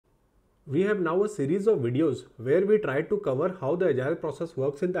We have now a series of videos where we try to cover how the agile process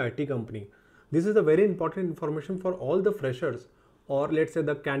works in the IT company. This is a very important information for all the freshers, or let's say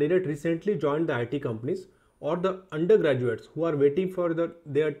the candidate recently joined the IT companies, or the undergraduates who are waiting for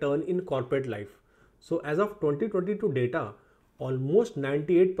their turn in corporate life. So as of 2022 data, almost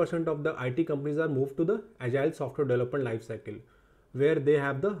 98% of the IT companies are moved to the agile software development lifecycle, where they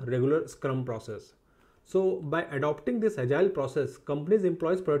have the regular scrum process. So by adopting this agile process, companies'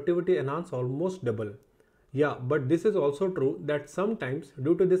 employees' productivity enhance almost double. Yeah, but this is also true that sometimes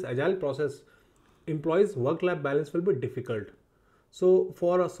due to this agile process, employees' work-life balance will be difficult. So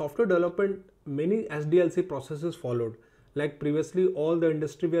for a software development, many SDLC processes followed. Like previously, all the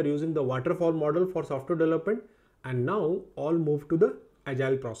industry were using the waterfall model for software development, and now all moved to the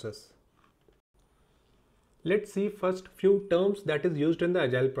agile process. Let's see first few terms that is used in the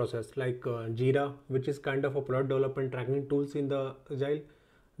agile process, like Jira, which is kind of a product development tracking tools in the agile.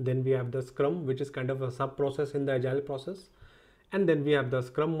 Then we have the Scrum, which is kind of a sub process in the agile process. And then we have the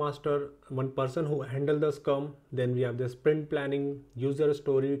Scrum Master, one person who handle the Scrum. Then we have the sprint planning, user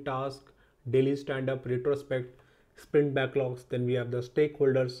story, task, daily stand-up, retrospect, sprint backlogs. Then we have the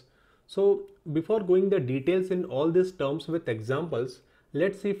stakeholders. So before going the details in all these terms with examples,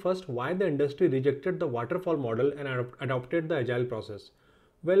 let's see first why the industry rejected the waterfall model and adopted the agile process.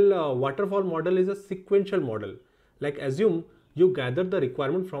 Well, waterfall model is a sequential model. Like assume you gather the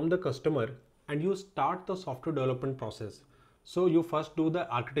requirement from the customer and you start the software development process. So you first do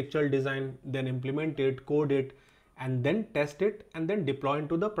the architectural design, then implement it, code it, and then test it and then deploy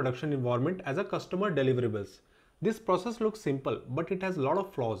into the production environment as a customer deliverables. This process looks simple, but it has a lot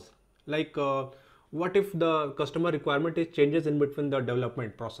of flaws. Like what if the customer requirement is changes in between the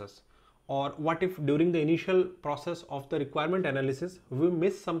development process? Or what if during the initial process of the requirement analysis, we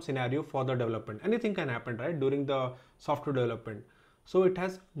miss some scenario for the development? Anything can happen, right, during the software development. So it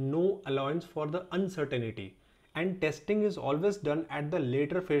has no allowance for the uncertainty, and testing is always done at the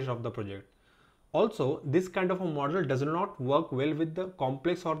later phase of the project. Also, this kind of a model does not work well with the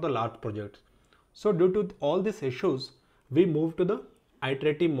complex or the large projects. So due to all these issues, we move to the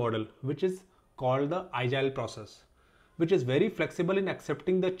iterative model, which is called the Agile process, which is very flexible in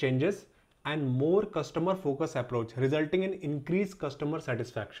accepting the changes and more customer focused approach, resulting in increased customer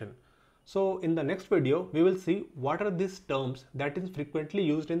satisfaction. So in the next video, we will see what are these terms that is frequently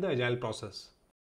used in the Agile process.